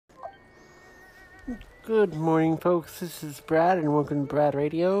Good morning, folks. This is Brad, and welcome to Brad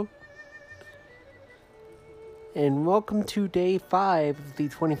Radio. And welcome to day 5 of the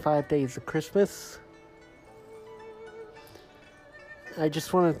 25 days of Christmas. I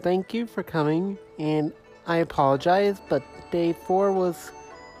just want to thank you for coming, and I apologize, but day 4 was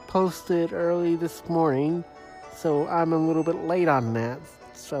posted early this morning, so I'm a little bit late on that.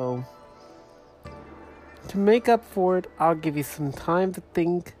 So, to make up for it, I'll give you some time to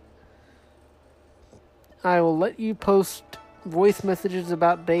think. I will let you post voice messages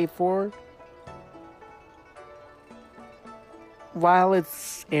about day 4 while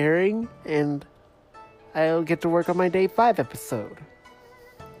it's airing, and I'll get to work on my day 5 episode.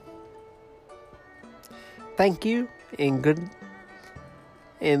 Thank you,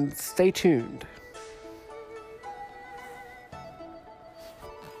 and stay tuned.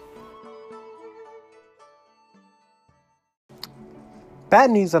 Bad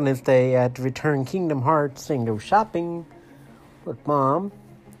news on this day, I had to return Kingdom Hearts and go shopping with Mom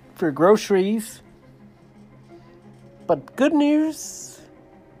for groceries. But good news,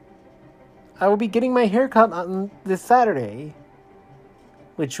 I will be getting my hair cut on this Saturday,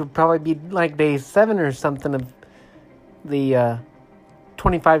 which will probably be like day 7 or something of the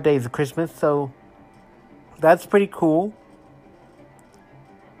 25 days of Christmas, so that's pretty cool.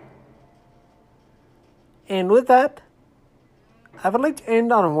 And with that, I would like to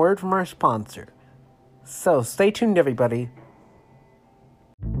end on a word from our sponsor. So stay tuned, everybody.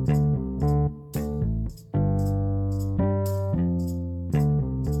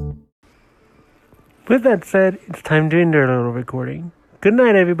 With that said, it's time to end our little recording. Good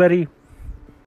night, everybody.